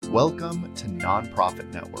Welcome to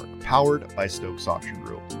Nonprofit Network, powered by Stokes Auction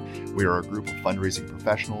Group. We are a group of fundraising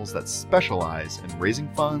professionals that specialize in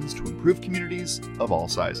raising funds to improve communities of all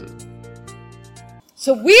sizes.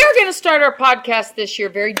 So we are going to start our podcast this year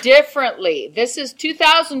very differently. This is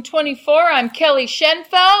 2024. I'm Kelly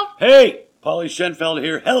Schenfeld. Hey, Polly Schenfeld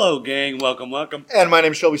here. Hello, gang. Welcome. And my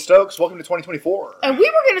name is Shelby Stokes. Welcome to 2024. And we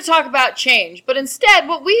were going to talk about change, but instead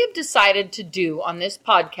what we have decided to do on this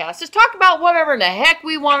podcast is talk about whatever in the heck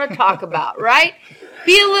we want to talk about, right?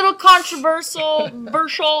 Be a little controversial,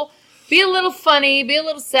 be a little funny, be a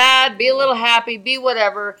little sad, be a little happy, be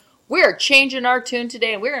whatever. We're changing our tune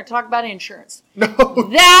today, and we're going to talk about insurance. No.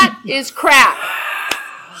 That is crap.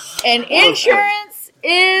 And insurance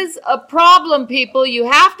is a problem, people. You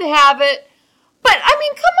have to have it. But, I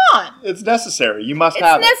mean, come on. It's necessary. You must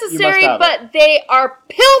have it. It's necessary, but they are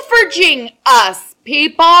pilfering us,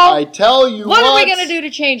 people. I tell you what. What are we going to do to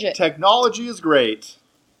change it? Technology is great.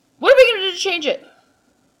 What are we going to do to change it?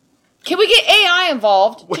 Can we get AI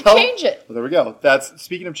involved to change it? Well, there we go.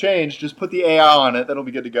 Speaking of change, just put the AI on it. That'll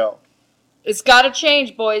be good to go. It's got to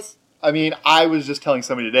change, boys. I mean, I was just telling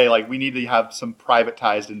somebody today, we need to have some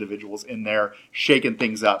privatized individuals in there shaking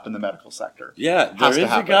things up in the medical sector. Yeah, there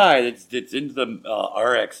is a guy that's into the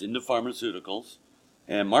RX, into pharmaceuticals,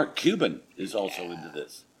 and Mark Cuban is also into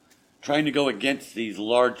this, trying to go against these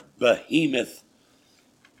large behemoth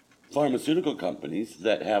pharmaceutical companies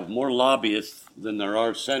that have more lobbyists than there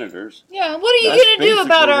are senators. Yeah, what are you going to do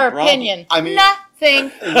about our opinion? I mean,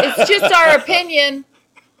 nothing. It's just our opinion.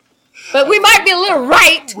 But we might be a little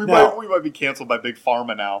right. We might be canceled by Big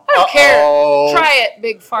Pharma now. I don't care. Try it,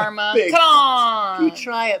 Big Pharma. Come on. You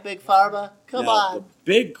try it, Big Pharma. Come on. The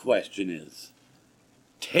big question is,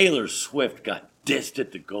 Taylor Swift got dissed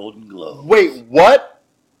at the Golden Globe. Wait, what?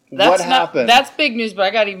 What happened? That's big news, but I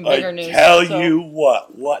got even bigger news. Tell you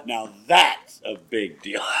what? Now that's a big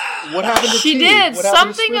deal. What happened to She did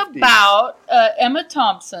something about Emma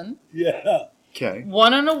Thompson. Yeah. Okay.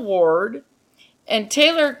 Won an award. And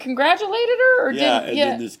Taylor congratulated her? And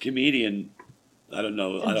then this comedian, I don't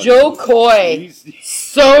know. Joe Coy.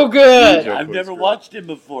 So good. I've never watched him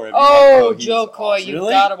before. Joe Coy. Awesome. You've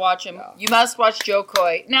got to watch him. You must watch Joe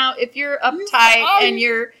Coy. Now, if you're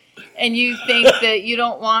uptight and you think that you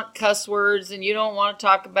don't want cuss words and you don't want to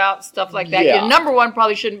talk about stuff like that, you're number one,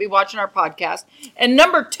 probably shouldn't be watching our podcast. And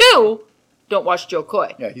number two, don't watch Joe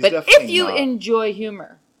Coy. Yeah, he's but if you enjoy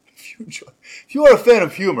humor. If you are a fan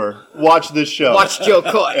of humor, watch this show. Watch Joe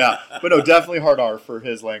Coy. Yeah, but no, definitely hard R for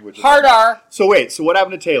his language. Hard R. So wait, what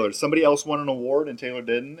happened to Taylor? Somebody else won an award and Taylor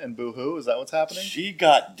didn't, and boo-hoo? Is that what's happening? She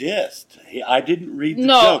got dissed. I didn't read the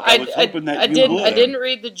joke. I was hoping that you would. I didn't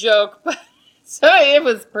read the joke, but so it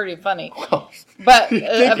was pretty funny. Well, but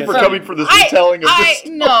thank you for coming for this retelling of this.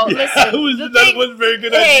 No, listen. That wasn't a very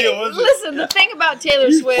good idea, was it? Listen, the thing about Taylor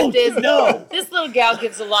Swift is this little gal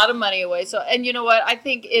gives a lot of money away. So, and you know what? I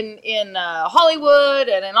think in Hollywood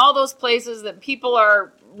and in all those places that people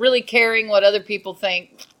are really caring what other people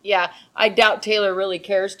think. Yeah, I doubt Taylor really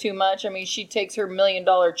cares too much. I mean, she takes her $1 million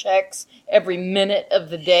checks every minute of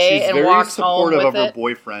the day and walks home with it. She's very supportive of her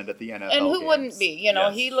boyfriend at the NFL And who games. wouldn't be? You know,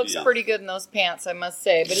 he looks pretty good in those pants, I must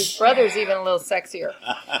say. But his brother's even a little sexier.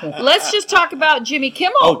 Let's just talk about Jimmy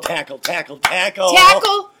Kimmel. Oh, tackle. Tackle.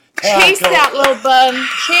 Chase that little bun.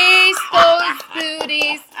 Chase those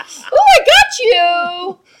booties. Oh, I got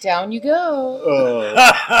you. Down you go.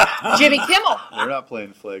 Jimmy Kimmel. They're not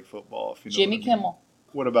playing flag football. If you know Jimmy Kimmel.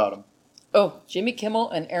 What about him? Oh, Jimmy Kimmel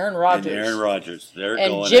and Aaron Rodgers. They're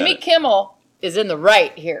and going Jimmy at it. Kimmel is in the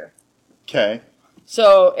right here. Okay.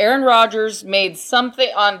 So Aaron Rodgers made something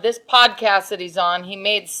on this podcast that he's on. He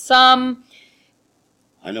made some.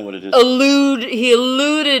 I know what it is. He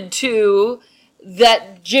alluded to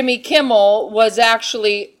that Jimmy Kimmel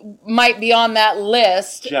might be on that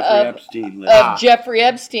list of Jeffrey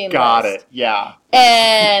Epstein. Got it. Yeah.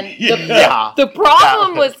 And the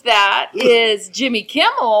problem with that is Jimmy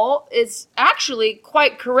Kimmel is actually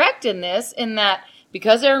quite correct in that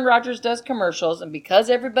because Aaron Rodgers does commercials and because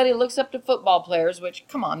everybody looks up to football players, which,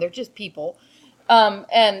 come on, they're just people.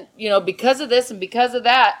 And, because of this and because of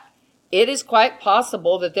that, it is quite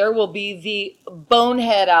possible that there will be the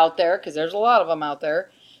bonehead out there, because there's a lot of them out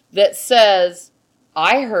there, that says,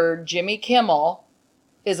 I heard Jimmy Kimmel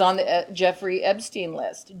is on the Jeffrey Epstein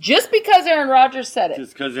list. Just because Aaron Rodgers said it.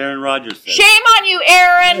 Just because Aaron Rodgers said it. Shame on you,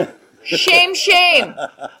 Aaron! Shame.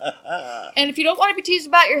 And if you don't want to be teased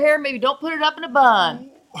about your hair, maybe don't put it up in a bun.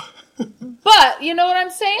 But, you know what I'm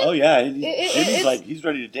saying? Oh, yeah. He's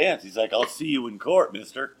ready to dance. He's like, I'll see you in court,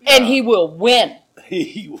 mister. And he will win.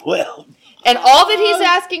 He will. And all that he's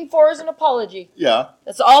asking for is an apology. Yeah.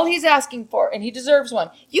 That's all he's asking for, and he deserves one.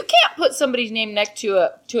 You can't put somebody's name next to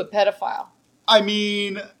a pedophile. I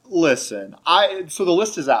mean, listen. So the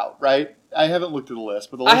list is out, right? I haven't looked at the list,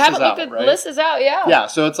 but the list is out, right? I haven't looked at the list is out, yeah. Yeah,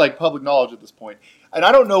 so it's like public knowledge at this point. And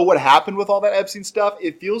I don't know what happened with all that Epstein stuff.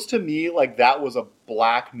 It feels to me like that was a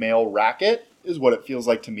blackmail racket, is what it feels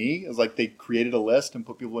like to me. It's like they created a list and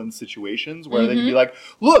put people in situations where they can be like,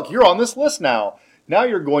 look, you're on this list now. Now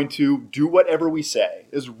you're going to do whatever we say,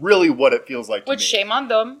 is really what it feels like to me. Which shame on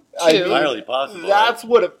them, too. Entirely possible. That's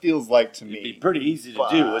what it feels like to me. It'd be pretty easy to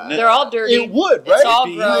do, wouldn't it? They're all dirty. It would, right? It's all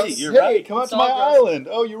It'd be gross. easy. You're Hey, right. come out It's to my all gross. island.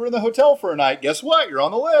 Oh, you were in the hotel for a night. Guess what? You're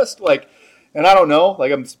on the list. Like, and I don't know.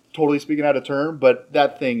 Like, I'm totally speaking out of turn, but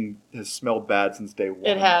that thing has smelled bad since day one.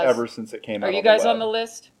 It has. Ever since it came out. Are you guys on the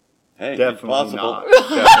list? Hey, Definitely it's possible. not.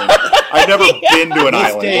 Definitely not. I've never been to an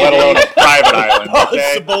island, day let and alone a private island.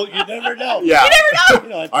 Okay? Possible. You never know. Yeah. You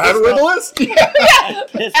know, I haven't read the list.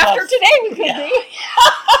 pissed After off, today, we could be.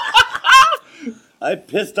 I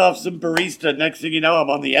pissed off some barista. Next thing you know, I'm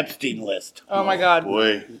on the Epstein list. Oh, my God.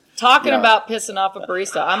 Boy. Talking Yeah. about pissing off a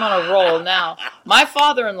barista, I'm on a roll now. My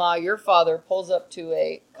father-in-law, your father, pulls up to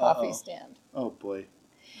a coffee stand. Oh, boy.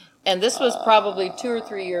 And this was probably 2 or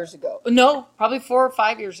 3 years ago. No, probably 4 or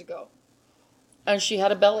 5 years ago. And she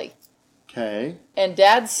had a belly. Okay. And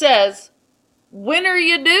Dad says, when are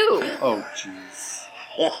you due? Oh, jeez.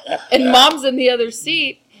 And Mom's in the other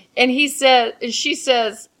seat. And she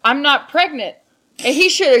says, I'm not pregnant. And he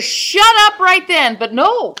should have shut up right then. But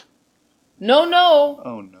no. No.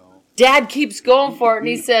 Oh, no. Dad keeps going for it. And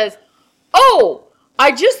he says, oh,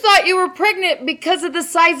 I just thought you were pregnant because of the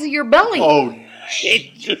size of your belly. Oh,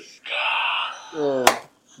 It just. oh,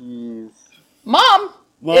 jeez. Mom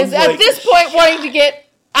is at this point wanting to get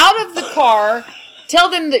out of the car, tell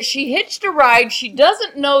them that she hitched a ride. She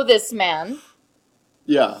doesn't know this man.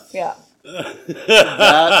 Yeah. Yeah.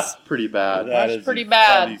 That's pretty bad. That's is pretty a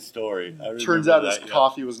bad. Funny story. I Turns remember out his that, yeah.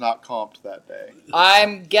 coffee was not comped that day.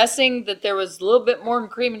 I'm guessing that there was a little bit more than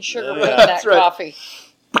cream and sugar put in That's that right. coffee.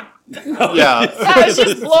 Yeah. I was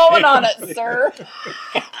just blowing on it, sir.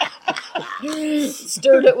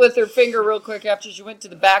 Stirred it with her finger real quick after she went to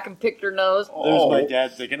the back and picked her nose. There's my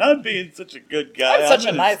dad thinking, I'm being such a good guy. I'm such a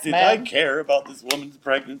gonna nice see- man. I care about this woman's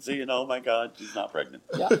pregnancy, and oh my God, she's not pregnant.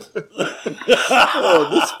 Yeah. Oh,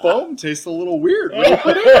 this foam tastes a little weird. What do you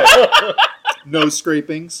put in it? No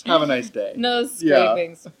scrapings. Have a nice day. No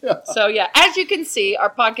scrapings. Yeah. So, yeah, as you can see,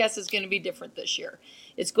 our podcast is going to be different this year.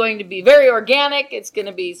 It's going to be very organic. It's going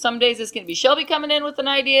to be, some days it's going to be Shelby coming in with an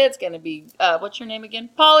idea. It's going to be, what's your name again?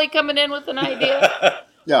 Polly coming in with an idea.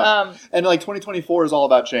 Yeah. And like 2024 is all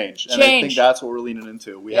about change. And I think Change. that's what we're leaning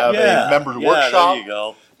into. We have a member There workshop you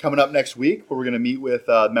go. coming up next week where we're going to meet with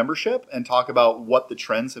membership and talk about what the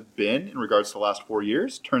trends have been in regards to the last 4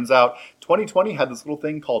 years. Turns out 2020 had this little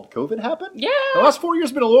thing called COVID happen. Yeah. The last 4 years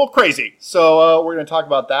have been a little crazy. So we're going to talk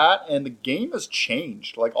about that. And the game has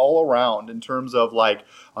changed like all around in terms of like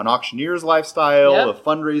an auctioneer's lifestyle, Yep. the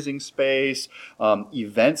fundraising space,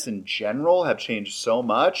 events in general have changed so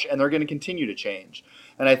much, and they're going to continue to change.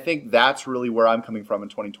 And I think that's really where I'm coming from in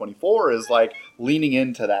 2024 is like leaning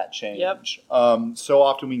into that change. Yep. So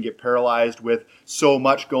often we can get paralyzed with so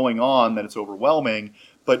much going on that it's overwhelming,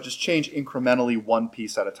 but just change incrementally one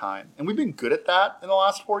piece at a time. And we've been good at that in the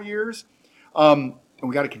last 4 years. And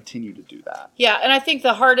we got to continue to do that. Yeah, and I think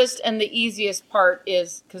the hardest and the easiest part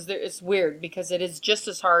is, because it's weird, because it is just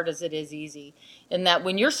as hard as it is easy, in that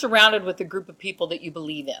when you're surrounded with a group of people that you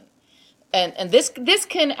believe in, and this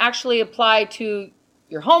can actually apply to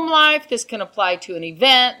your home life, this can apply to an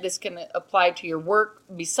event, this can apply to your work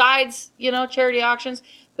besides, charity auctions,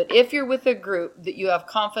 but if you're with a group that you have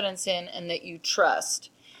confidence in and that you trust,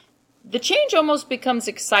 the change almost becomes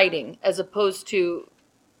exciting as opposed to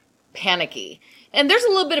panicky. And there's a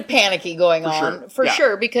little bit of panicky going on, for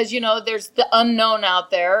sure, because, there's the unknown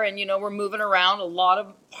out there, and, we're moving around a lot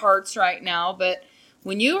of parts right now. But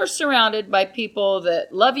when you are surrounded by people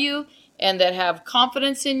that love you and that have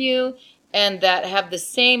confidence in you and that have the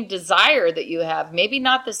same desire that you have, maybe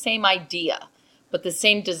not the same idea, but the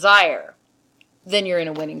same desire, then you're in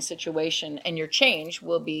a winning situation, and your change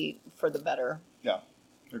will be for the better. Yeah,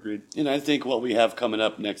 agreed. And I think what we have coming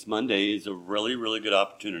up next Monday is a really, really good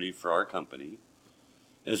opportunity for our company,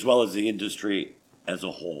 as well as the industry as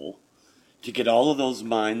a whole, to get all of those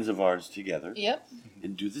minds of ours together Yep.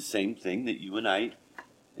 and do the same thing that you and I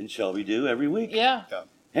and Shelby do every week. Yeah.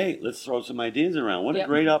 Hey, let's throw some ideas around. What a Yep.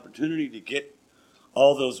 great opportunity to get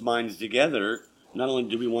all those minds together. Not only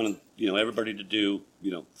do we want to, everybody to do,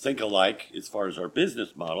 think alike as far as our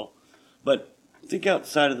business model, but think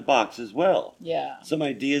outside of the box as well. Yeah. Some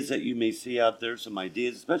ideas that you may see out there, some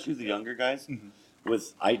ideas, especially the younger guys,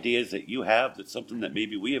 with ideas that you have that's something that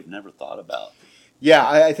maybe we have never thought about. Yeah,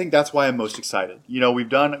 I think that's why I'm most excited. You know, we've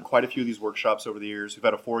done quite a few of these workshops over the years. We've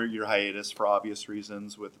had a 4-year hiatus for obvious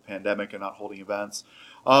reasons with the pandemic and not holding events.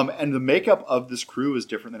 And the makeup of this crew is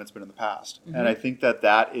different than it's been in the past. And I think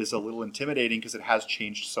that is a little intimidating because it has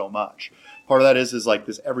changed so much. Part of that is like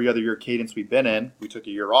this every other year cadence we've been in. We took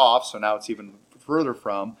a year off, so now it's even further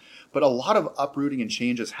from. But a lot of uprooting and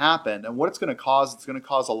change has happened. And what it's going to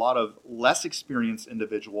cause a lot of less experienced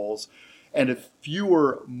individuals and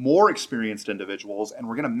fewer, more experienced individuals, and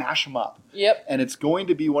we're going to mash them up. Yep. And it's going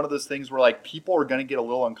to be one of those things where like people are going to get a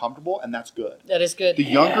little uncomfortable, and that's good. That is good. The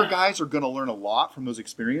younger guys are going to learn a lot from those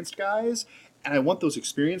experienced guys, and I want those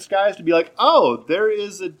experienced guys to be like, oh, there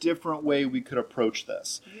is a different way we could approach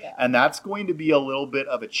this. Yeah. And that's going to be a little bit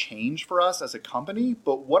of a change for us as a company.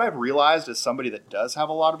 But what I've realized as somebody that does have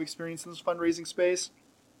a lot of experience in this fundraising space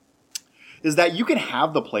is that you can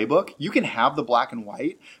have the playbook, you can have the black and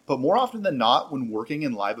white, but more often than not, when working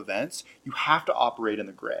in live events, you have to operate in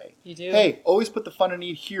the gray. You do. Hey, always put the fun and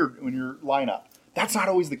need here in your lineup. That's not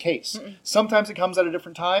always the case. Sometimes it comes at a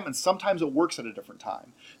different time, and sometimes it works at a different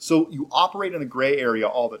time. So you operate in the gray area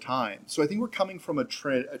all the time. So I think we're coming from we're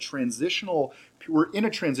in a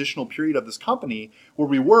transitional period of this company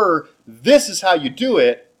where this is how you do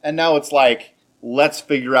it, and now it's like, let's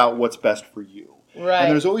figure out what's best for you. Right.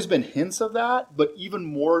 And there's always been hints of that, but even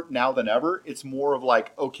more now than ever, it's more of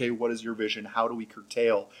like, okay, what is your vision? How do we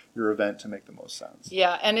curtail your event to make the most sense?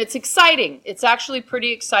 Yeah, and it's exciting. It's actually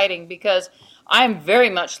pretty exciting because I'm very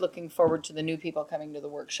much looking forward to the new people coming to the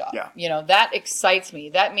workshop. Yeah. You know, that excites me.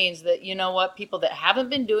 That means that, you know what, people that haven't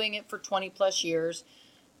been doing it for 20 plus years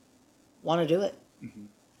want to do it.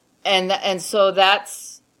 And so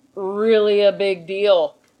that's really a big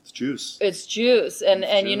deal. It's juice. It's juice.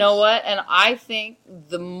 And you know what? And I think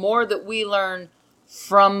the more that we learn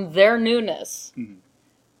from their newness,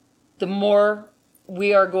 the more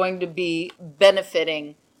we are going to be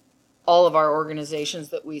benefiting all of our organizations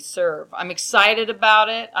that we serve. I'm excited about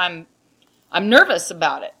it. I'm nervous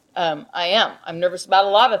about it. I am. I'm nervous about a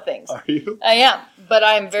lot of things. Are you? I am, but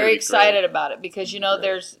I'm very excited about it because, you know,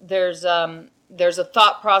 there's a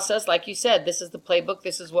thought process. Like you said, this is the playbook.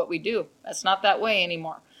 This is what we do. That's not that way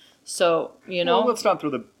anymore. So, you know, well, let's not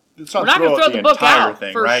throw the book out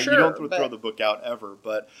thing, for right? sure, You don't throw the book out ever,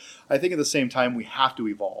 but I think at the same time we have to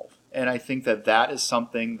evolve, and I think that is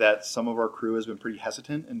something that some of our crew has been pretty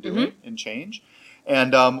hesitant in doing in change,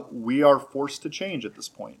 and we are forced to change at this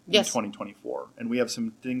point in 2024, and we have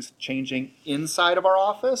some things changing inside of our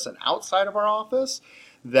office and outside of our office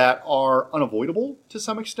that are unavoidable to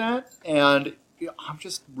some extent, and I'm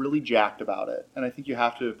just really jacked about it, and I think you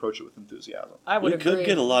have to approach it with enthusiasm. I would agree. We could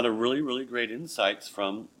get a lot of really, really great insights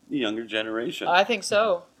from the younger generation. I think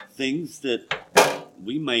so. Things that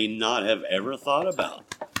we may not have ever thought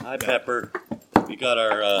about. Hi, Pepper. We got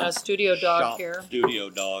our studio dog here. Studio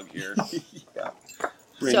dog here. Yeah.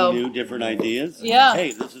 Bring new, different ideas. Yeah.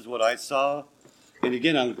 Hey, this is what I saw. And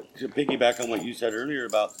again, to piggyback on what you said earlier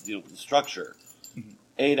about the structure.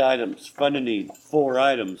 8 items, fun and need, 4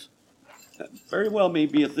 items. That very well may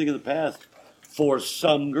be a thing of the past for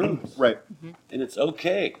some groups. Right. And it's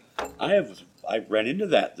okay. I ran into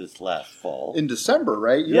that this last fall. In December,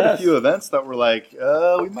 right? You had a few events that were like,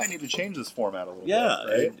 we might need to change this format a little bit.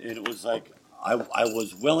 Right? And it was like, I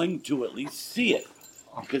was willing to at least see it.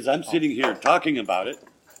 Because I'm sitting here talking about it.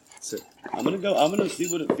 That's it. I'm gonna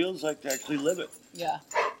see what it feels like to actually live it. Yeah.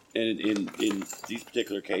 And in these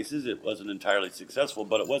particular cases, it wasn't entirely successful,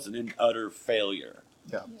 but it wasn't an utter failure.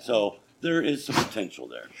 Yeah. So there is some potential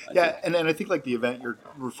there. I think like the event you're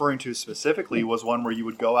referring to specifically was one where you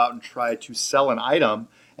would go out and try to sell an item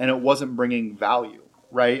and it wasn't bringing value,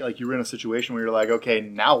 right? Like you were in a situation where you're like, okay,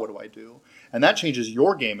 now what do I do? And that changes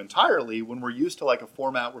your game entirely when we're used to like a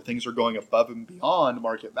format where things are going above and beyond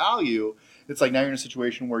market value. It's like now you're in a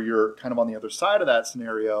situation where you're kind of on the other side of that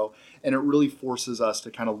scenario, and it really forces us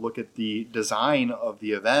to kind of look at the design of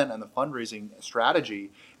the event and the fundraising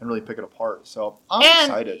strategy and really pick it apart. So I'm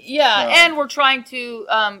excited. Yeah, and we're trying to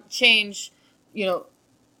change,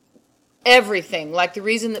 everything. Like the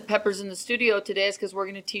reason that Pepper's in the studio today is because we're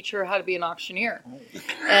going to teach her how to be an auctioneer.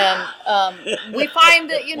 And we find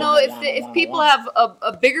that, if people have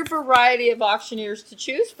a bigger variety of auctioneers to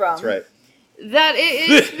choose from, that's right. that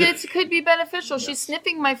it could be beneficial. Yes. She's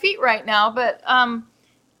sniffing my feet right now, but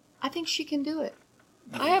I think she can do it.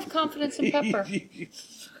 I have confidence in Pepper.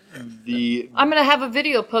 I'm going to have a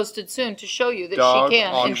video posted soon to show you that she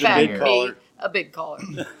can, in fact, be a big collar.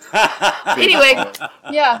 Anyway,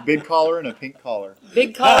 yeah. Big collar and a pink collar.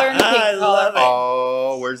 Big collar and a I pink collar. love it.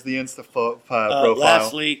 Oh, where's the Insta profile?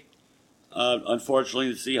 Lastly, unfortunately,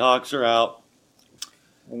 the Seahawks are out.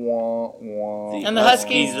 Wah, wah, And the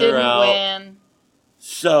Huskies are didn't out. win.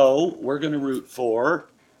 So we're going to root for.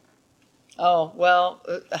 Oh, well,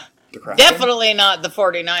 The Kraken? definitely not the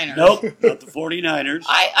 49ers. Nope, not the 49ers.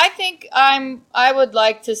 I think I would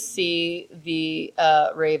like to see the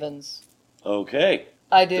Ravens. Okay.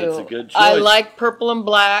 I do. That's a good choice. I like purple and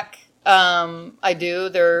black. I do.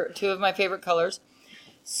 They're two of my favorite colors.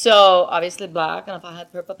 So, obviously black, and if I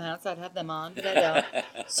had purple pants, I'd have them on, but I don't.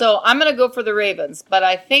 So, I'm going to go for the Ravens, but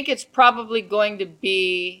I think it's probably going to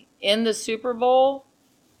be in the Super Bowl.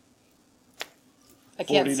 I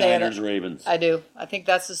can't say it. 49ers, Ravens. I do. I think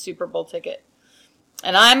that's the Super Bowl ticket.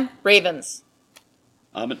 And I'm Ravens.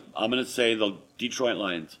 I'm going to say the Detroit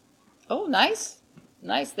Lions. Oh, nice.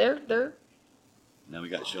 Nice. They're Now we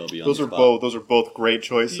got Shelby on Those the are spot. both great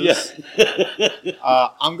choices. Yeah.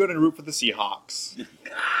 I'm going to root for the Seahawks.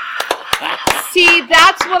 See,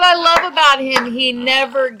 that's what I love about him. He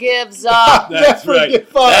never gives up. That's Never right.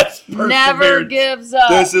 give up. That's Never perseverance. gives up.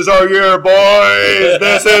 This is our year, boys.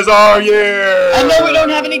 This is our year. I know we don't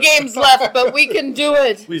have any games left, but we can do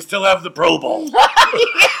it. We still have the Pro Bowl.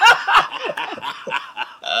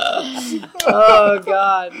 Oh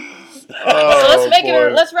God. So let's make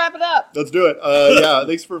it. Let's wrap it up. Let's do it. Yeah,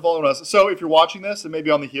 thanks for following us. So if you're watching this and maybe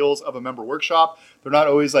on the heels of a member workshop, they're not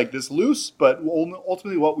always like this loose, but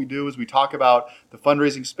ultimately what we do is we talk about the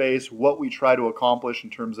fundraising space, what we try to accomplish in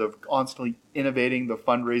terms of constantly innovating the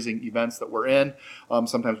fundraising events that we're in.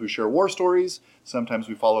 Sometimes we share war stories. Sometimes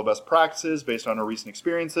we follow best practices based on our recent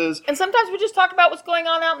experiences. And sometimes we just talk about what's going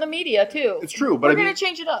on out in the media too. It's true, but we're I mean, going to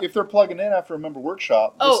change it up. if they're plugging in after a member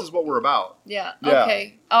workshop, this is what we're about. Yeah. Yeah.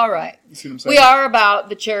 Okay. All right. You see what I'm saying? We are about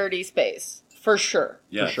the charity space for sure.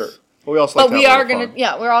 Yes. For sure. But we also like But to we have a are little going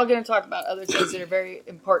fun. to, we're all going to talk about other things that are very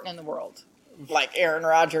important in the world. Like Aaron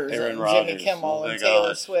Rodgers Aaron and Rodgers. Jimmy Kimmel Oh my and Taylor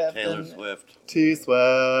gosh. Swift. Taylor and Swift. T-Swift.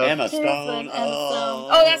 Emma Taylor Stone. Swift, Emma Stone.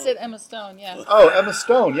 Oh, that's it. Emma Stone, yeah. Oh, Emma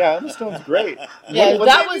Stone. Yeah, Emma Stone's great. Yeah, what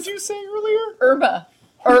that name was- did you say earlier? Irma.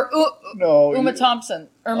 Or No. Uma Thompson.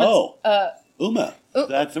 Irma, Oh. Uma. U-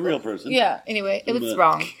 That's a real person. Yeah, anyway, it was Uma.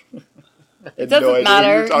 wrong. It Doesn't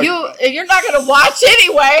matter. You're not going to watch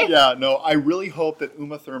anyway. Yeah, no, I really hope that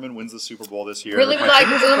Uma Thurman wins the Super Bowl this year. Really would My like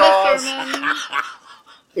fingers Uma crossed. Thurman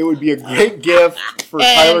It would be a great gift for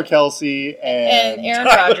And- Tyler Kelsey and Aaron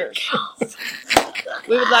Rodgers.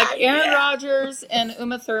 We would like Aaron Rodgers and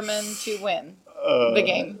Uma Thurman to win the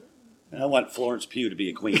game. I want Florence Pugh to be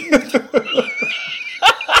a queen.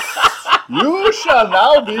 You shall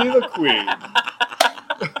now be the queen.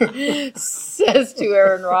 Says to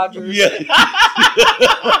Aaron Rodgers.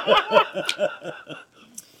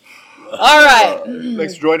 All right.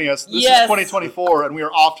 Thanks for joining us. This is Yes. 2024, and we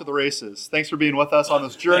are off to the races. Thanks for being with us on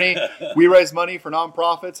this journey. We raise money for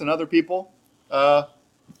nonprofits and other people.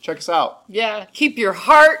 Check us out. Yeah. Keep your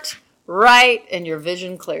heart right and your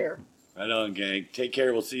vision clear. Right on, gang. Take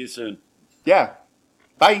care. We'll see you soon. Yeah.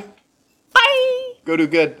 Bye. Bye. Go do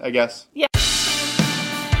good, I guess. Yeah.